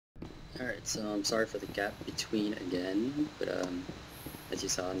Alright, so I'm sorry for the gap between again, but as you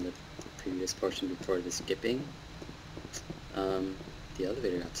saw in the previous portion before the skipping, the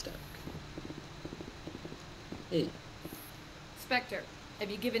elevator got stuck. Hey. Spectre, have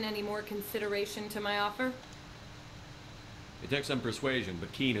you given any more consideration to my offer? It took some persuasion,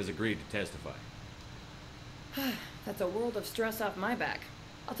 but Keene has agreed to testify. That's a world of stress off my back.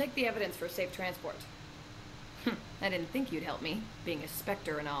 I'll take the evidence for safe transport. I didn't think you'd help me, being a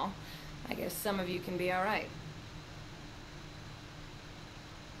Spectre and all. I guess some of you can be alright.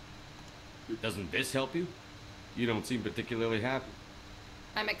 Doesn't this help you? You don't seem particularly happy.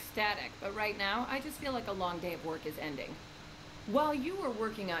 I'm ecstatic, but right now, I just feel like a long day of work is ending. While you were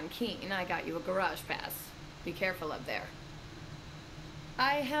working on Keene, I got you a garage pass. Be careful up there.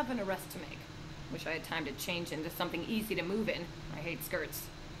 I have an arrest to make. Wish I had time to change into something easy to move in. I hate skirts.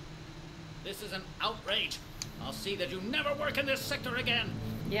 This is an outrage. I'll see that you never work in this sector again.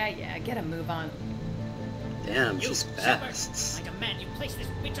 Yeah, get a move on. Damn, You, she's Silver, fast. I demand you place this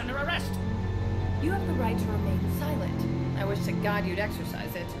bitch under arrest. You have the right to remain silent. I wish to God you'd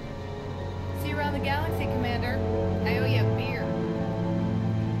exercise it. See you around the galaxy, Commander. I owe you a beer.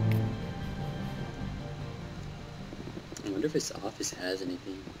 I wonder if his office has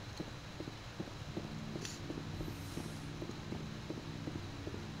anything.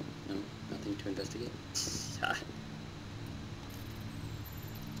 No, nothing to investigate. Ah.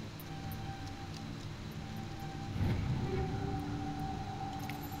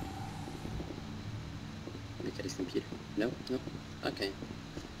 Look at his computer. No. Okay.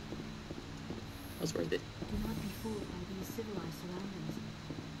 That was worth it. Do not be fooled by these civilized surroundings.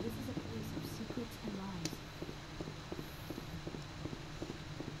 This is a place of secrets and lies.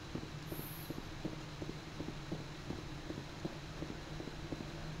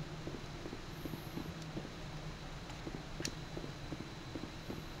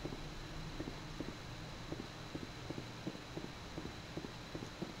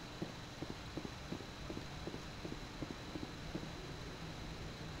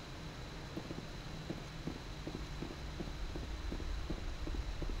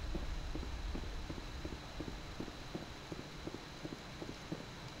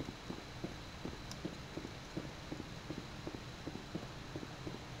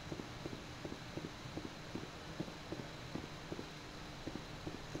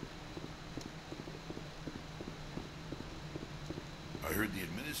 I heard the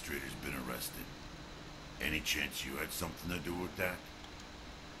administrator's been arrested. Any chance you had something to do with that?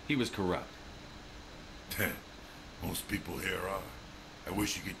 He was corrupt. Most people here are. I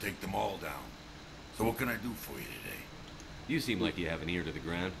wish you could take them all down. So what can I do for you today? You seem like you have an ear to the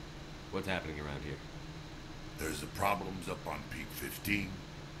ground. What's happening around here? There's the problems up on Peak 15.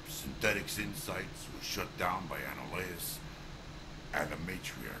 Synthetics Insights was shut down by Anoleus. And the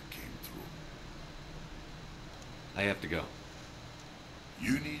matriarch came through. I have to go.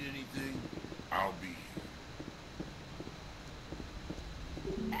 You need anything, I'll be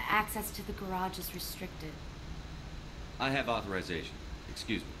here. Access to the garage is restricted. I have authorization.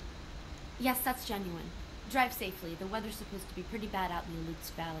 Excuse me. Yes, that's genuine. Drive safely. The weather's supposed to be pretty bad out in the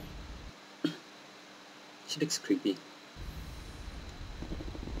Lutz Valley. She looks creepy.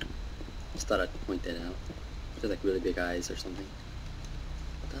 Just thought I'd point that out. She has like really big eyes or something.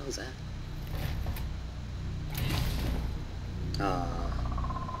 What the hell is that? Ah.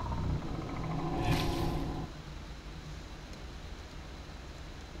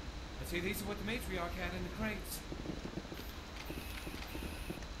 See, these are what the matriarch had in the crates.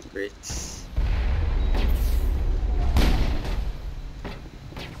 Great.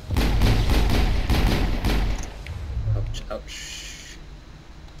 Ouch, ouch.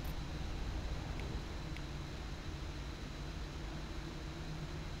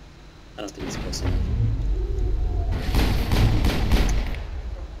 I don't think it's close enough.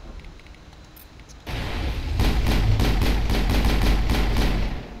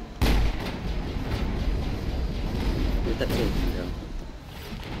 Where'd that little thing go?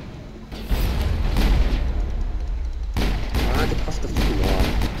 Ah, get off the fucking wall.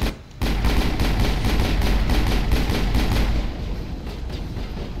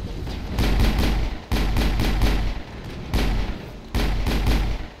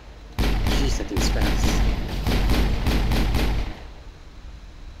 Jeez, that thing's fast.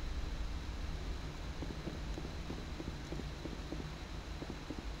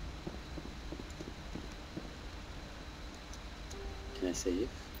 Can I save?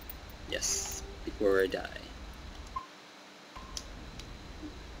 Yes, before I die.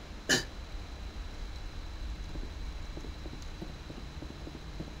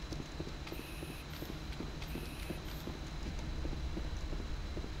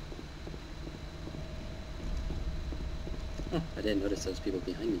 Oh, I didn't notice those people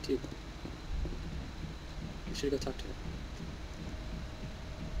behind me too. We should go talk to her.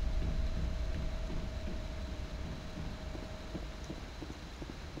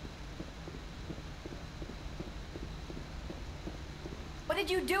 What did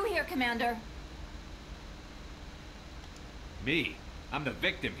you do here, Commander? Me? I'm the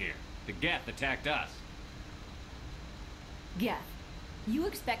victim here. The Geth attacked us. Geth. You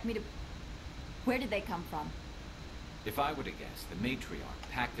expect me to... Where did they come from? If I were to guess, the matriarch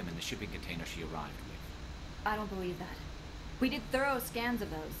packed them in the shipping container she arrived with. I don't believe that. We did thorough scans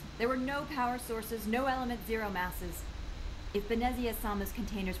of those. There were no power sources, no element zero masses. If Benezia Sama's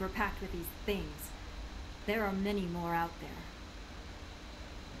containers were packed with these things, there are many more out there.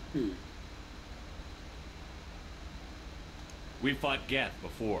 We fought Geth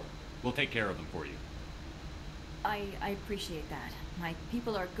before. We'll take care of them for you. I appreciate that. My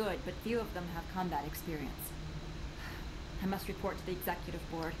people are good, but few of them have combat experience. I must report to the executive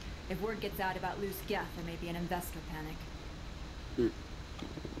board. If word gets out about loose Geth, there may be an investor panic.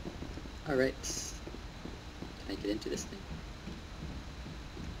 Alright. Can I get into this thing?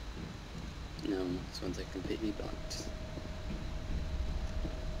 No, this one's like completely blocked.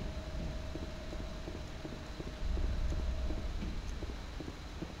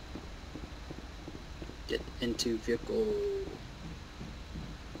 Get into vehicle.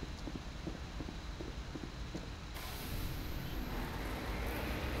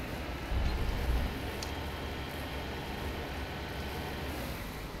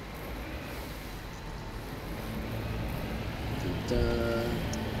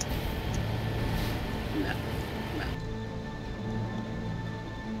 Map.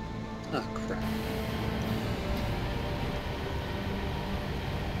 Oh crap.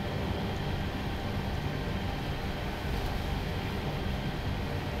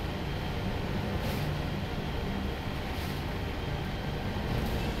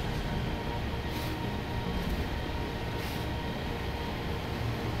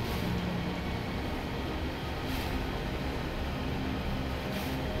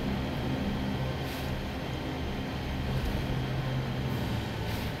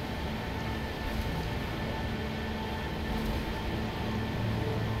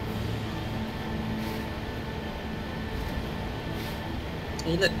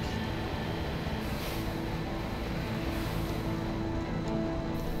 Hey, look.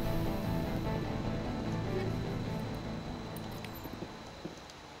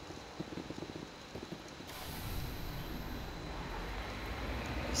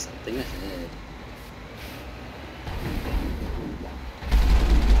 There's something ahead.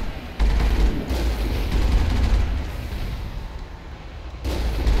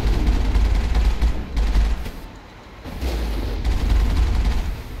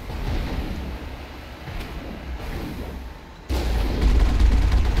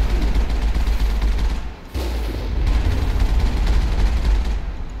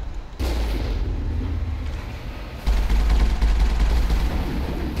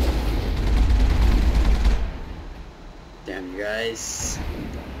 Damn, you guys.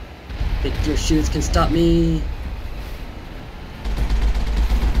 Think your shoes can stop me?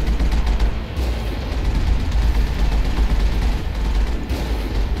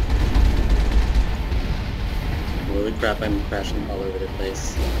 Holy crap, I'm crashing all over the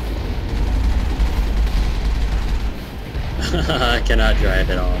place. I cannot drive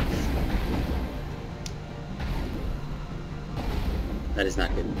at all. That is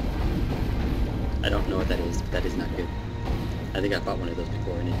not good. I don't know what that is, but that is not good. I think I fought one of those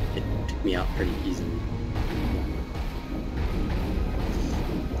before and it took me out pretty easily.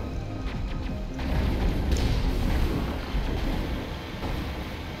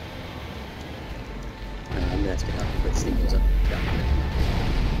 I'm gonna have to get out before this thing goes up.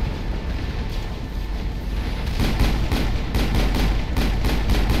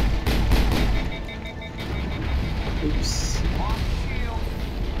 Oops.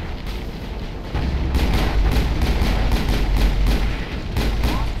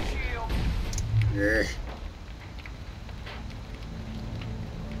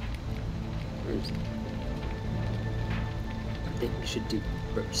 I think we should do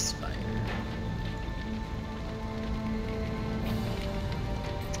burst fire.